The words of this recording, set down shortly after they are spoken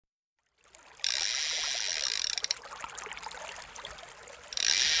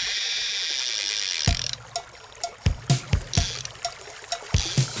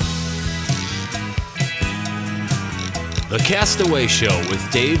Castaway Show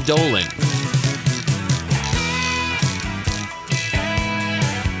with Dave Dolan.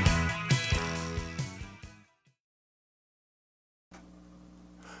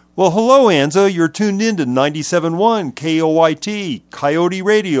 Well, hello, Anza. You're tuned in to 97.1 KOYT, Coyote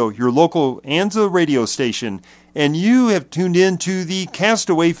Radio, your local Anza radio station, and you have tuned in to the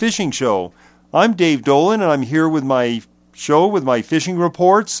Castaway Fishing Show. I'm Dave Dolan, and I'm here with my show with my fishing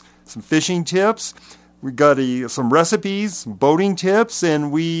reports, some fishing tips. We got some recipes, some boating tips,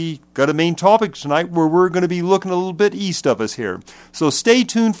 and we got a main topic tonight where we're going to be looking a little bit east of us here. So stay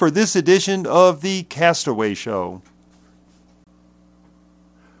tuned for this edition of the Castaway Show.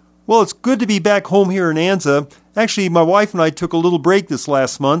 Well, it's good to be back home here in Anza. Actually, my wife and I took a little break this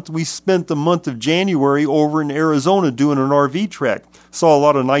last month. We spent the month of January over in Arizona doing an RV trek. Saw a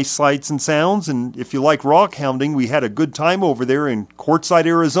lot of nice sights and sounds, and if you like rock hounding, we had a good time over there in Quartzsite,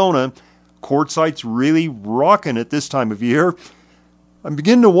 Arizona. Quartzsite's really rocking at this time of year. I'm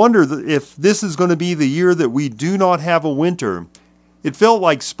beginning to wonder if this is going to be the year that we do not have a winter. It felt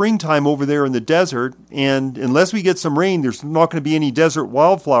like springtime over there in the desert, and unless we get some rain, there's not going to be any desert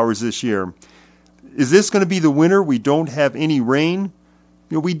wildflowers this year. Is this going to be the winter we don't have any rain?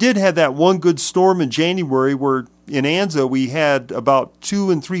 You know, we did have that one good storm in January where in Anza we had about 2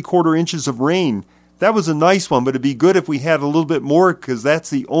 3/4 inches of rain. That was a nice one, but it'd be good if we had a little bit more because that's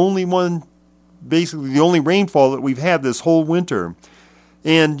the only one, basically the only rainfall that we've had this whole winter.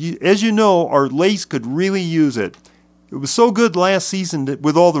 And as you know, our lakes could really use it. It was so good last season that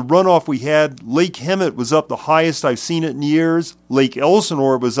with all the runoff we had, Lake Hemet was up the highest I've seen it in years. Lake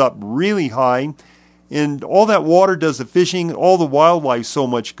Elsinore was up really high. And all that water does the fishing, all the wildlife so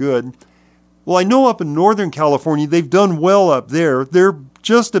much good. Well, I know up in Northern California, they've done well up there. They're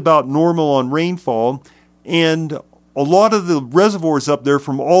just about normal on rainfall. And a lot of the reservoirs up there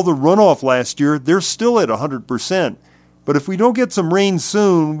from all the runoff last year, they're still at 100%. But if we don't get some rain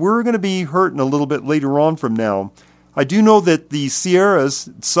soon, we're going to be hurting a little bit later on from now. I do know that the Sierras,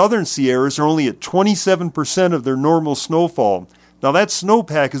 southern Sierras, are only at 27% of their normal snowfall. Now that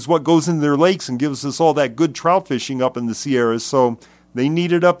snowpack is what goes into their lakes and gives us all that good trout fishing up in the Sierras, so they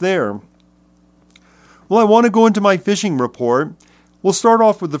need it up there. Well, I want to go into my fishing report. We'll start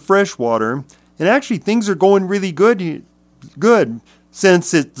off with the freshwater, and actually things are going really good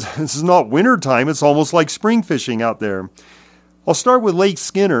since this is not winter time. It's almost like spring fishing out there. I'll start with Lake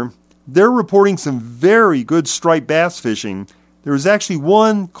Skinner. They're reporting some very good striped bass fishing. There was actually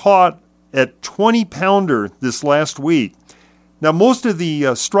one caught at 20-pounder this last week. Now, most of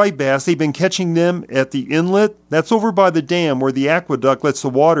the striped bass, they've been catching them at the inlet. That's over by the dam where the aqueduct lets the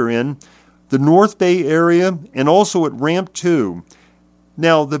water in, the North Bay area, and also at Ramp 2.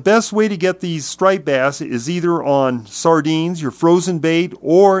 Now, the best way to get these striped bass is either on sardines, your frozen bait,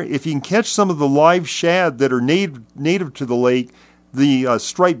 or if you can catch some of the live shad that are native to the lake, the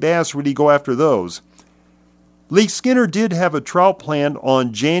striped bass really go after those. Lake Skinner did have a trout plant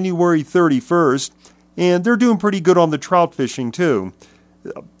on January 31st, and they're doing pretty good on the trout fishing too.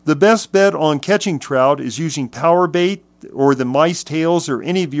 The best bet on catching trout is using power bait or the mice tails or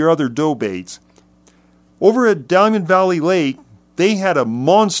any of your other dough baits. Over at Diamond Valley Lake, they had a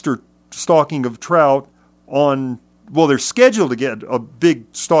monster stocking of trout they're scheduled to get a big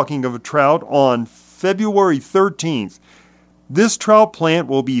stocking of a trout on February 13th. This trout plant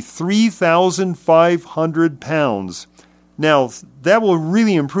will be 3,500 pounds. Now, that will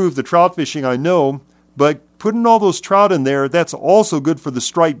really improve the trout fishing, I know, but putting all those trout in there, that's also good for the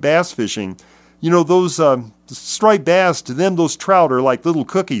striped bass fishing. You know, those striped bass, to them, those trout are like little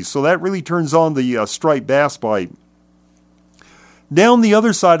cookies, so that really turns on the striped bass bite. Down the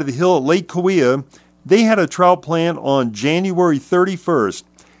other side of the hill at Lake Cahuilla, they had a trout plant on January 31st.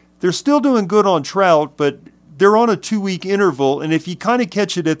 They're still doing good on trout, but they're on a 2-week interval, and if you kind of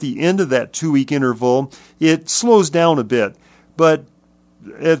catch it at the end of that 2-week interval, it slows down a bit. But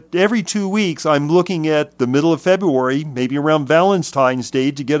at every 2 weeks, I'm looking at the middle of February, maybe around Valentine's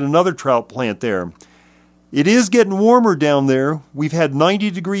Day, to get another trout plant there. It is getting warmer down there. We've had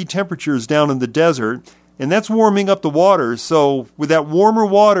 90-degree temperatures down in the desert, and that's warming up the water. So with that warmer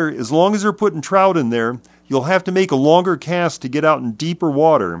water, as long as they're putting trout in there, you'll have to make a longer cast to get out in deeper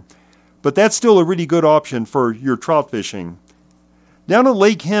water. But that's still a really good option for your trout fishing. Down at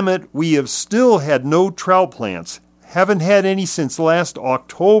Lake Hemet, we have still had no trout plants. Haven't had any since last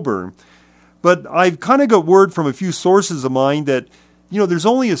October. But I've kind of got word from a few sources of mine that, there's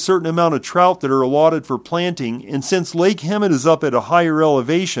only a certain amount of trout that are allotted for planting. And since Lake Hemet is up at a higher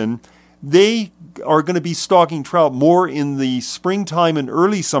elevation, they are going to be stocking trout more in the springtime and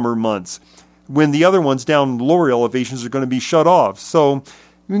early summer months when the other ones down in lower elevations are going to be shut off. So,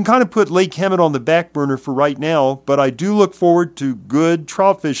 You can kind of put Lake Hemet on the back burner for right now, but I do look forward to good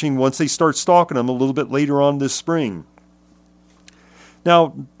trout fishing once they start stocking them a little bit later on this spring.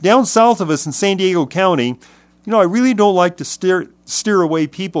 Now, down south of us in San Diego County, I really don't like to steer away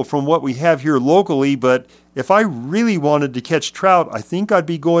people from what we have here locally, but if I really wanted to catch trout, I think I'd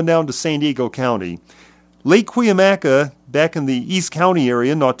be going down to San Diego County. Lake Cuyamaca, back in the East County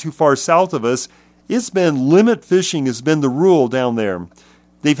area, not too far south of us, it's been limit fishing has been the rule down there.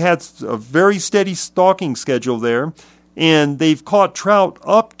 They've had a very steady stocking schedule there, and they've caught trout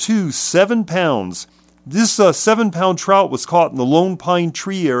up to 7 pounds. This 7-pound trout was caught in the Lone Pine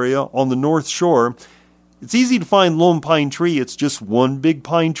Tree area on the North Shore. It's easy to find Lone Pine Tree. It's just one big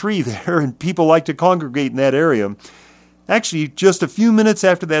pine tree there, and people like to congregate in that area. Actually, just a few minutes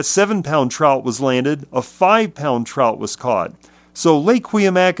after that 7-pound trout was landed, a 5-pound trout was caught. So Lake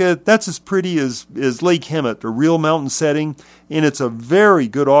Cuyamaca, that's as pretty as Lake Hemet, a real mountain setting, and it's a very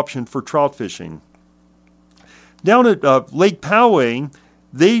good option for trout fishing. Down at Lake Poway,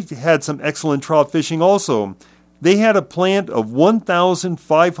 they've had some excellent trout fishing also. They had a plant of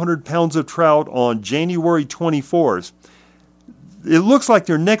 1,500 pounds of trout on January 24th. It looks like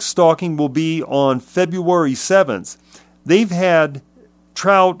their next stocking will be on February 7th. They've had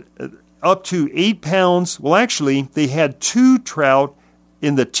trout up to 8 pounds. Well, actually, they had 2 trout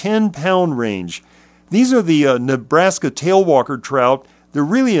in the 10-pound range. These are the Nebraska tailwalker trout. They're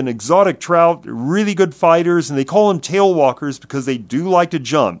really an exotic trout, really good fighters, and they call them tailwalkers because they do like to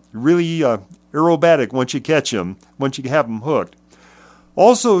jump. Really aerobatic once you catch them, once you have them hooked.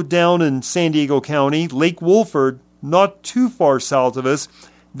 Also down in San Diego County, Lake Wolford, not too far south of us,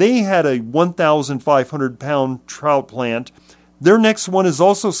 they had a 1,500-pound trout plant. Their next one is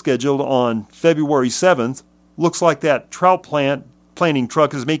also scheduled on February 7th. Looks like that trout planting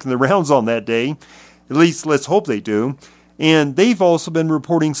truck is making the rounds on that day. At least let's hope they do. And they've also been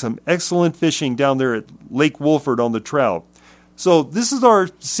reporting some excellent fishing down there at Lake Wolford on the trout. So this is our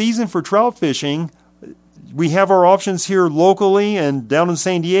season for trout fishing. We have our options here locally and down in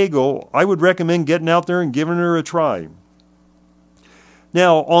San Diego. I would recommend getting out there and giving her a try.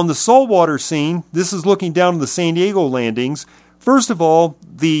 Now, on the saltwater scene, this is looking down at the San Diego landings. First of all,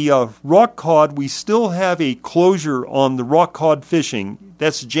 the rock cod, we still have a closure on the rock cod fishing.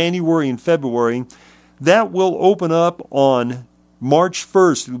 That's January and February. That will open up on March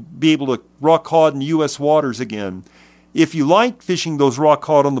 1st to be able to rock cod in U.S. waters again. If you like fishing those rock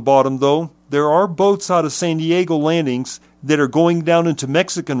cod on the bottom, though, there are boats out of San Diego landings that are going down into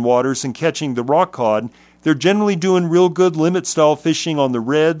Mexican waters and catching the rock cod. They're generally doing real good limit-style fishing on the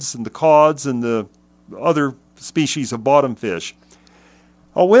reds and the cods and the other species of bottom fish.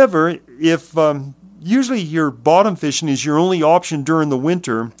 However, if usually your bottom fishing is your only option during the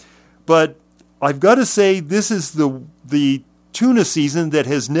winter, but I've got to say this is the tuna season that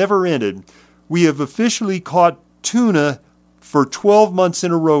has never ended. We have officially caught tuna for 12 months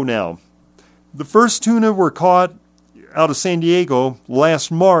in a row now. The first tuna were caught out of San Diego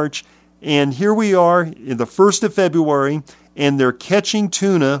last March, and here we are in the 1st of February, and they're catching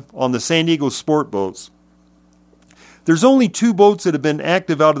tuna on the San Diego sport boats. There's only 2 boats that have been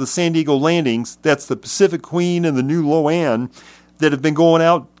active out of the San Diego landings. That's the Pacific Queen and the New Loan that have been going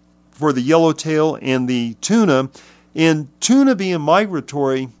out for the yellowtail and the tuna. And tuna being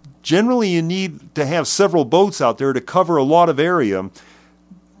migratory, generally you need to have several boats out there to cover a lot of area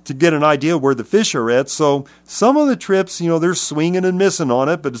to get an idea where the fish are at. So some of the trips, they're swinging and missing on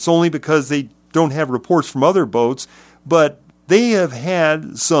it, but it's only because they don't have reports from other boats. But they have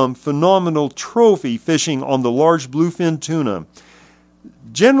had some phenomenal trophy fishing on the large bluefin tuna.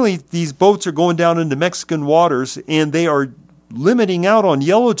 Generally, these boats are going down into Mexican waters, and they are limiting out on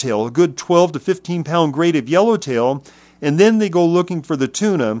yellowtail, a good 12 to 15 pound grade of yellowtail, and then they go looking for the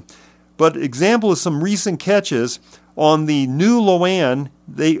tuna. But example of some recent catches, on the New Loan,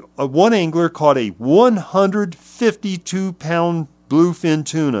 one angler caught a 152 pound bluefin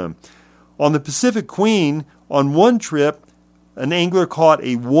tuna. On the Pacific Queen, on one trip, an angler caught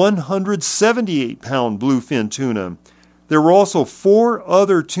a 178 pound bluefin tuna. There were also 4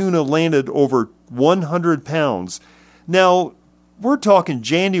 other tuna landed over 100 pounds. Now, we're talking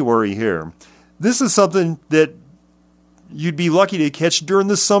January here. This is something that you'd be lucky to catch during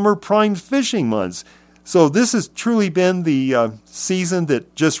the summer prime fishing months. So this has truly been the season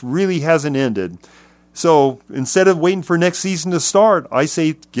that just really hasn't ended. So instead of waiting for next season to start, I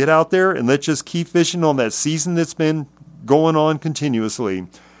say get out there and let's just keep fishing on that season that's been going on continuously.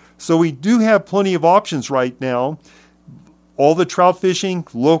 So we do have plenty of options right now. All the trout fishing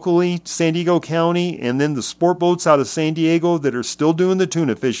locally, San Diego County, and then the sport boats out of San Diego that are still doing the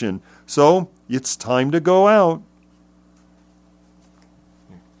tuna fishing. So it's time to go out.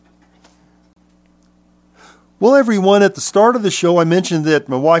 Well, everyone, at the start of the show, I mentioned that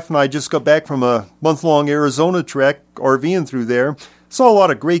my wife and I just got back from a month-long Arizona trek, RVing through there. Saw a lot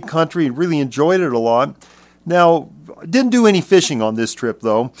of great country and really enjoyed it a lot. Now, I didn't do any fishing on this trip,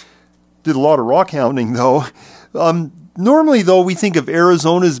 though. Did a lot of rock hounding, though. Normally, though, we think of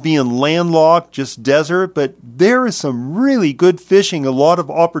Arizona as being landlocked, just desert, but there is some really good fishing, a lot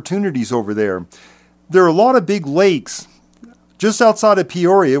of opportunities over there. There are a lot of big lakes. Just outside of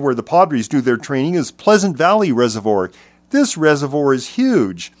Peoria, where the Padres do their training, is Pleasant Valley Reservoir. This reservoir is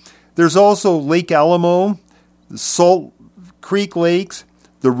huge. There's also Lake Alamo, the Salt Creek Lakes,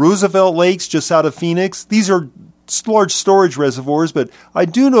 the Roosevelt Lakes just out of Phoenix. These are large storage reservoirs, but I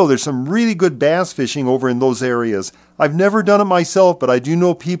do know there's some really good bass fishing over in those areas. I've never done it myself, but I do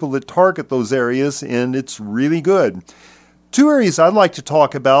know people that target those areas, and it's really good. Two areas I'd like to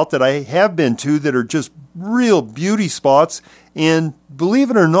talk about that I have been to that are just real beauty spots, and believe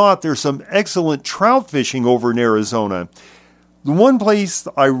it or not, there's some excellent trout fishing over in Arizona. The one place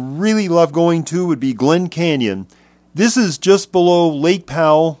I really love going to would be Glen Canyon. This is just below Lake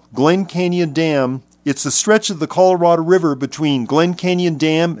Powell, Glen Canyon Dam. It's the stretch of the Colorado River between Glen Canyon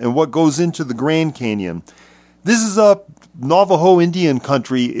Dam and what goes into the Grand Canyon. This is up Navajo Indian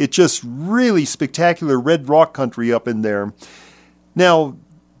country. It's just really spectacular red rock country up in there. Now,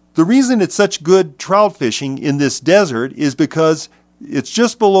 the reason it's such good trout fishing in this desert is because it's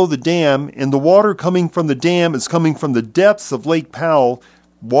just below the dam, and the water coming from the dam is coming from the depths of Lake Powell,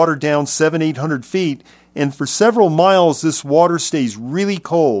 water down 700-800 feet, and for several miles this water stays really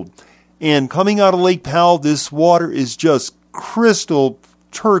cold. And coming out of Lake Powell, this water is just crystal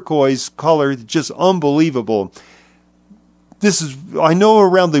turquoise color, just unbelievable. I know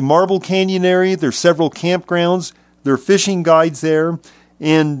around the Marble Canyon area, there's several campgrounds, there are fishing guides there,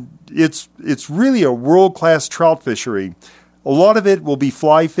 and it's really a world-class trout fishery. A lot of it will be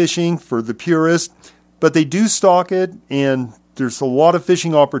fly fishing for the purist, but they do stock it, and there's a lot of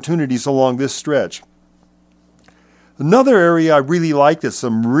fishing opportunities along this stretch. Another area I really like that's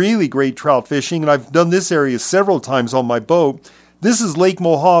some really great trout fishing, and I've done this area several times on my boat. This is Lake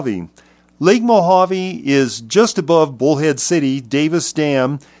Mojave. Lake Mojave is just above Bullhead City, Davis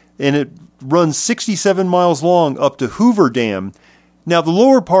Dam, and it runs 67 miles long up to Hoover Dam. Now, the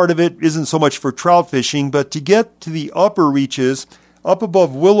lower part of it isn't so much for trout fishing, but to get to the upper reaches, up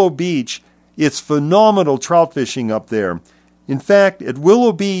above Willow Beach, it's phenomenal trout fishing up there. In fact, at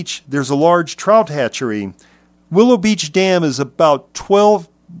Willow Beach, there's a large trout hatchery. Willow Beach Fish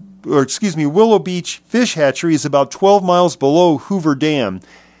Hatchery is about 12 miles below Hoover Dam.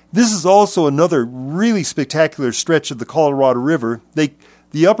 This is also another really spectacular stretch of the Colorado River.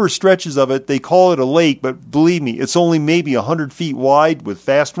 The upper stretches of it, they call it a lake, but believe me, it's only maybe 100 feet wide with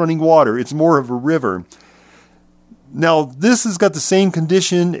fast-running water. It's more of a river. Now, this has got the same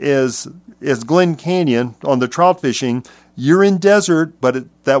condition as Glen Canyon on the trout fishing. You're in desert, but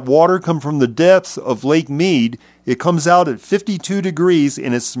that water comes from the depths of Lake Mead. It comes out at 52 degrees,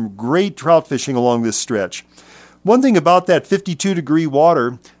 and it's some great trout fishing along this stretch. One thing about that 52-degree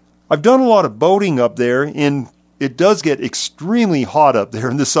water, I've done a lot of boating up there, and it does get extremely hot up there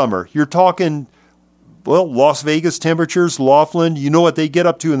in the summer. You're talking, Las Vegas temperatures, Laughlin, you know what they get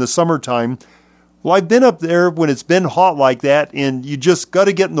up to in the summertime. Well, I've been up there when it's been hot like that, and you just got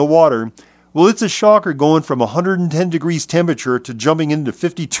to get in the water. Well, it's a shocker going from 110 degrees temperature to jumping into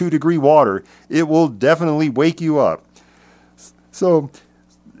 52-degree water. It will definitely wake you up. So,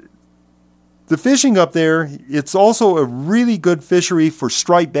 the fishing up there, it's also a really good fishery for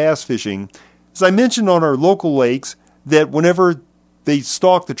striped bass fishing. As I mentioned on our local lakes, that whenever they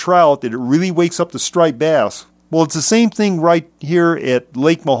stalk the trout, that it really wakes up the striped bass. Well, it's the same thing right here at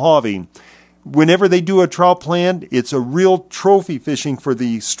Lake Mojave. Whenever they do a trout plant, it's a real trophy fishing for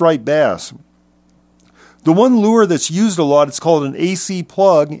the striped bass. The one lure that's used a lot, it's called an AC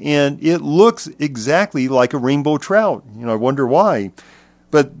plug, and it looks exactly like a rainbow trout. I wonder why.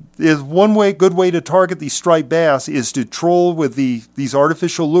 But is good way to target these striped bass is to troll with these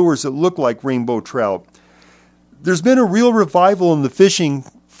artificial lures that look like rainbow trout. There's been a real revival in the fishing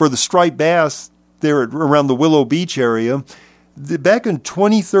for the striped bass there around the Willow Beach area. Back in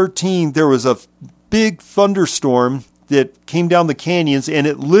 2013, there was a big thunderstorm that came down the canyons, and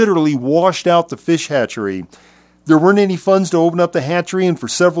it literally washed out the fish hatchery. There weren't any funds to open up the hatchery, and for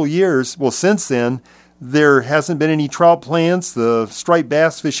several years, since then, there hasn't been any trout plants. The striped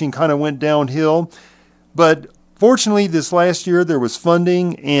bass fishing kind of went downhill. But fortunately, this last year, there was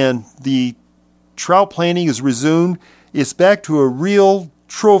funding, and the trout planting is resumed. It's back to a real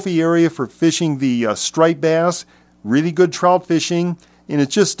trophy area for fishing the striped bass. Really good trout fishing, and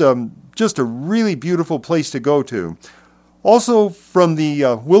it's just a really beautiful place to go to. Also, from the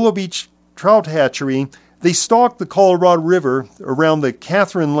Willow Beach Trout Hatchery, They stock the Colorado River around the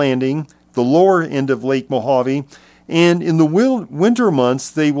Catherine Landing, the lower end of Lake Mojave, and in the winter months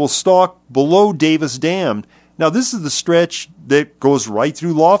they will stock below Davis Dam. Now this is the stretch that goes right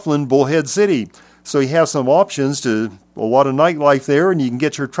through Laughlin, Bullhead City. So you have some options to a lot of nightlife there, and you can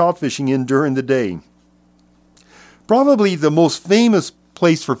get your trout fishing in during the day. Probably the most famous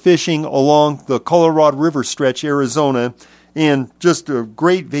place for fishing along the Colorado River stretch, Arizona, and just a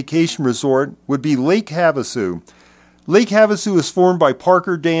great vacation resort would be Lake Havasu. Lake Havasu is formed by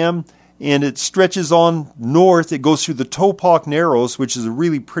Parker Dam, and it stretches on north. It goes through the Topok Narrows, which is a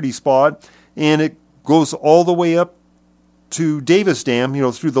really pretty spot, and it goes all the way up to Davis Dam,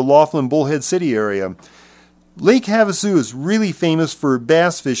 through the Laughlin, Bullhead City area. Lake Havasu is really famous for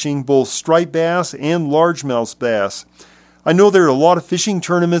bass fishing, both striped bass and largemouth bass. I know there are a lot of fishing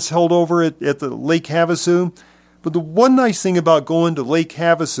tournaments held over at the Lake Havasu, but the one nice thing about going to Lake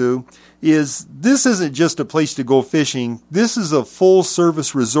Havasu is this isn't just a place to go fishing. This is a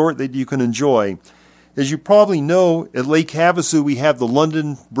full-service resort that you can enjoy. As you probably know, at Lake Havasu we have the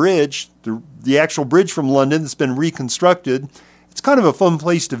London Bridge, the actual bridge from London that's been reconstructed. It's kind of a fun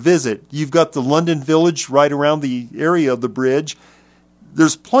place to visit. You've got the London Village right around the area of the bridge.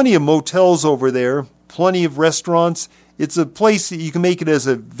 There's plenty of motels over there, plenty of restaurants. It's a place that you can make it as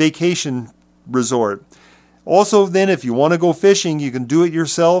a vacation resort. Also, then, if you want to go fishing, you can do it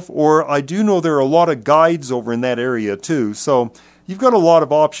yourself, or I do know there are a lot of guides over in that area, too. So you've got a lot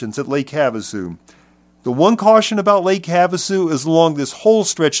of options at Lake Havasu. The one caution about Lake Havasu is along this whole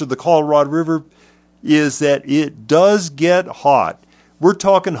stretch of the Colorado River is that it does get hot. We're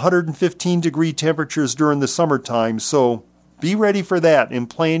talking 115-degree temperatures during the summertime, so be ready for that and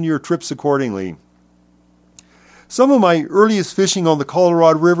plan your trips accordingly. Some of my earliest fishing on the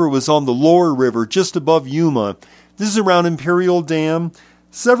Colorado River was on the lower river, just above Yuma. This is around Imperial Dam.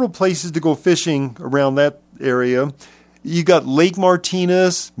 Several places to go fishing around that area. You got Lake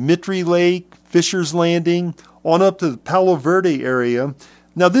Martinez, Mitre Lake, Fisher's Landing, on up to the Palo Verde area.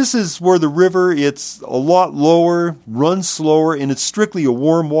 Now this is where the river, it's a lot lower, runs slower, and it's strictly a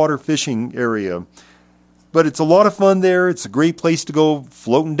warm water fishing area. But it's a lot of fun there. It's a great place to go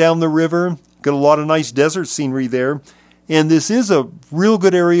floating down the river. Got a lot of nice desert scenery there. And this is a real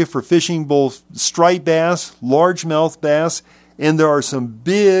good area for fishing both striped bass, largemouth bass, and there are some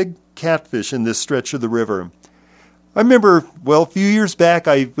big catfish in this stretch of the river. I remember, a few years back,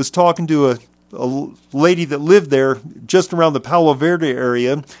 I was talking to a lady that lived there just around the Palo Verde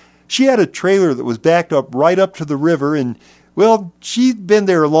area. She had a trailer that was backed up right up to the river, and, she'd been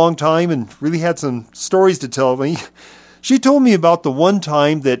there a long time and really had some stories to tell me. She told me about the one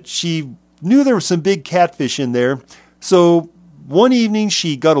time that she knew there was some big catfish in there. So one evening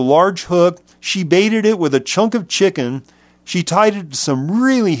she got a large hook. She baited it with a chunk of chicken. She tied it to some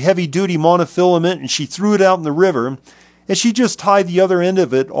really heavy-duty monofilament and she threw it out in the river. And she just tied the other end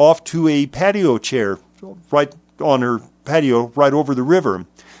of it off to a patio chair right on her patio right over the river.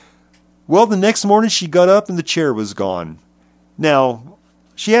 Well, the next morning she got up and the chair was gone. Now,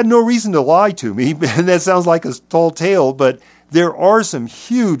 she had no reason to lie to me, and that sounds like a tall tale, but there are some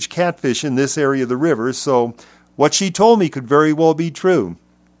huge catfish in this area of the river, so what she told me could very well be true.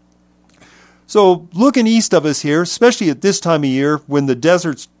 So looking east of us here, especially at this time of year when the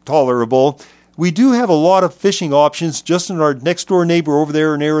desert's tolerable, we do have a lot of fishing options just in our next door neighbor over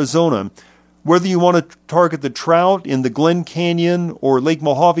there in Arizona. Whether you want to target the trout in the Glen Canyon or Lake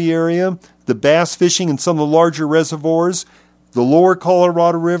Mojave area, the bass fishing in some of the larger reservoirs, the lower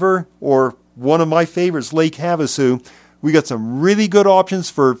Colorado River, or one of my favorites, Lake Havasu, we got some really good options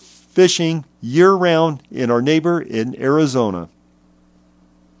for fishing year-round in our neighbor in Arizona.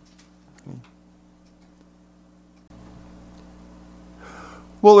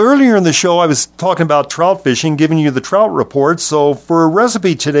 Well, earlier in the show, I was talking about trout fishing, giving you the trout report. So for a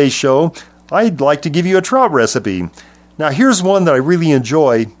recipe today's show, I'd like to give you a trout recipe. Now, here's one that I really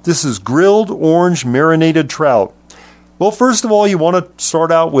enjoy. This is grilled orange marinated trout. Well, first of all, you want to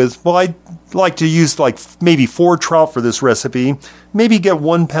start out with, I'd like to use maybe 4 trout for this recipe. Maybe get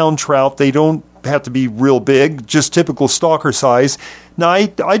 1 pound trout. They don't have to be real big, just typical stalker size. Now,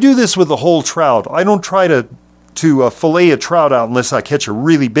 I do this with the whole trout. I don't try to fillet a trout out unless I catch a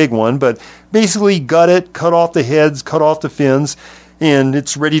really big one, but basically gut it, cut off the heads, cut off the fins, and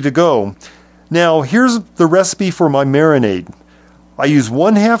it's ready to go. Now, here's the recipe for my marinade. I use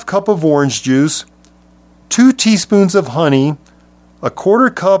 1/2 cup of orange juice, 2 teaspoons of honey, 1/4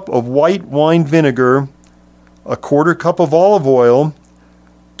 cup of white wine vinegar, 1/4 cup of olive oil,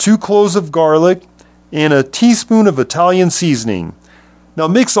 2 cloves of garlic, and a teaspoon of Italian seasoning. Now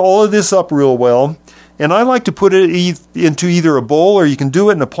mix all of this up real well, and I like to put it into either a bowl or you can do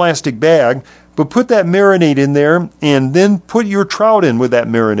it in a plastic bag, But put that marinade in there and then put your trout in with that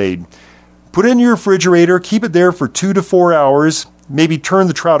marinade. Put it in your refrigerator, keep it there for 2 to 4 hours. Maybe turn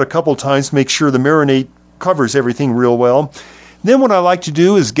the trout a couple times to make sure the marinade covers everything real well. Then what I like to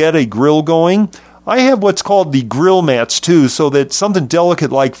do is get a grill going. I have what's called the grill mats too, so that something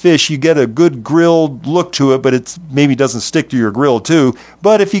delicate like fish, you get a good grilled look to it, but it maybe doesn't stick to your grill too.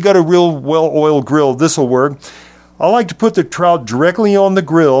 But if you got a real well-oiled grill, this will work. I like to put the trout directly on the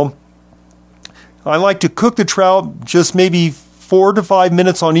grill. I like to cook the trout just maybe 4 to 5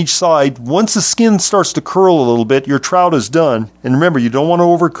 minutes on each side. Once the skin starts to curl a little bit, your trout is done. And remember, you don't want to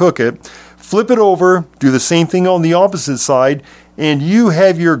overcook it. Flip it over, do the same thing on the opposite side, and you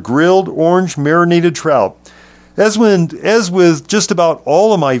have your grilled orange marinated trout. As with just about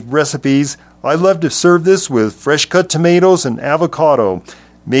all of my recipes, I love to serve this with fresh cut tomatoes and avocado.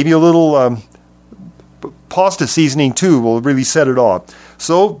 Maybe a little pasta seasoning too will really set it off.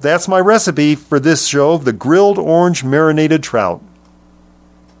 So that's my recipe for this show, the grilled orange marinated trout.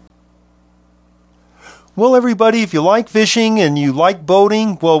 Well, everybody, if you like fishing and you like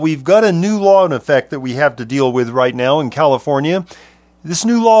boating, well, we've got a new law in effect that we have to deal with right now in California. This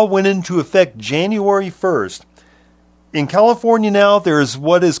new law went into effect January 1st. In California now, there's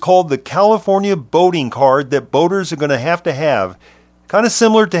what is called the California boating card that boaters are going to have. Kind of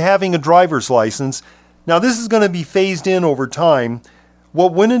similar to having a driver's license. Now, this is going to be phased in over time.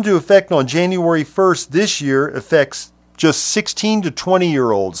 What went into effect on January 1st this year affects just 16 to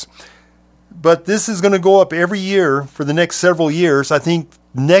 20-year-olds. But this is going to go up every year for the next several years. I think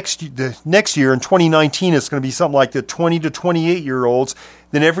next year in 2019, it's going to be something like the 20 to 28-year-olds.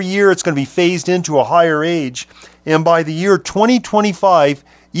 Then every year it's going to be phased into a higher age. And by the year 2025,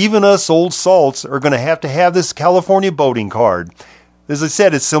 even us old salts are going to have this California boating card. As I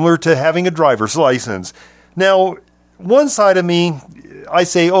said, it's similar to having a driver's license. Now, one side of me, I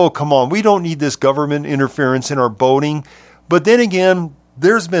say, oh, come on, we don't need this government interference in our boating. But then again,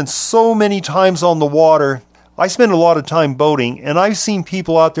 there's been so many times on the water. I spend a lot of time boating, and I've seen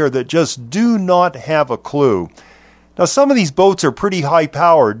people out there that just do not have a clue. Now, some of these boats are pretty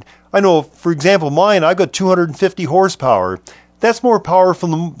high-powered. I know, for example, mine, I've got 250 horsepower. That's more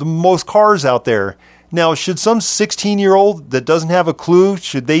powerful than most cars out there. Now, should some 16-year-old that doesn't have a clue,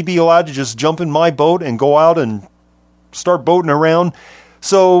 should they be allowed to just jump in my boat and go out and start boating around?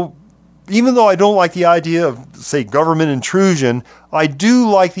 So, even though I don't like the idea of, say, government intrusion, I do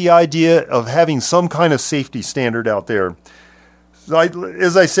like the idea of having some kind of safety standard out there.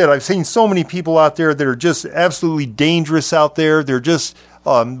 As I said, I've seen so many people out there that are just absolutely dangerous out there. They're just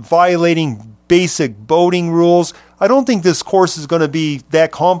violating basic boating rules. I don't think this course is going to be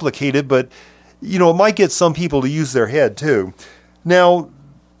that complicated, but it might get some people to use their head too. Now,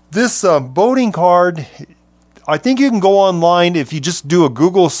 this boating card, I think you can go online. If you just do a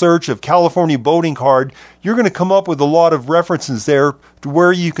Google search of California boating card, you're going to come up with a lot of references there to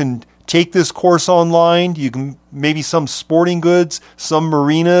where you can take this course online. You can maybe some sporting goods, some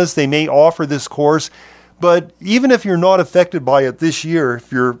marinas, they may offer this course. But even if you're not affected by it this year,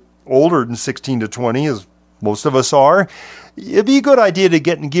 if you're older than 16 to 20, as most of us are, it'd be a good idea to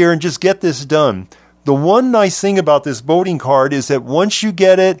get in gear and just get this done. The one nice thing about this boating card is that once you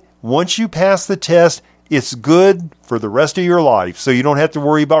get it, once you pass the test, it's good for the rest of your life, so you don't have to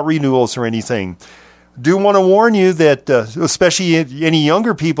worry about renewals or anything. Do want to warn you that, especially any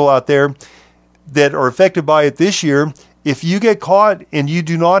younger people out there that are affected by it this year, if you get caught and you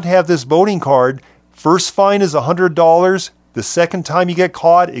do not have this boating card, first fine is $100. The second time you get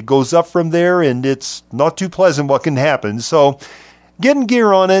caught, it goes up from there, and it's not too pleasant what can happen. So get in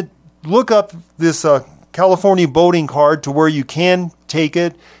gear on it. Look up this California boating card to where you can take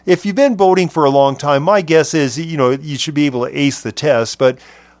it. If you've been boating for a long time, my guess is you should be able to ace the test. But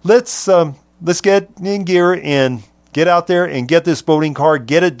let's get in gear and get out there and get this boating card,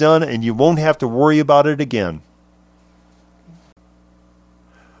 get it done, and you won't have to worry about it again.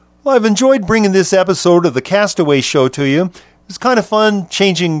 Well, I've enjoyed bringing this episode of the Castaway Show to you. It's kind of fun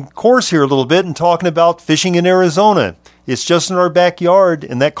changing course here a little bit and talking about fishing in Arizona. It's just in our backyard,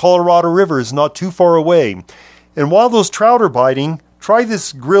 and that Colorado River is not too far away. And while those trout are biting, try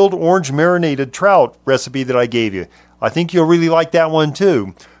this grilled orange marinated trout recipe that I gave you. I think you'll really like that one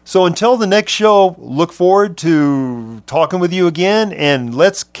too. So until the next show, look forward to talking with you again, and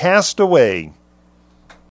let's cast away.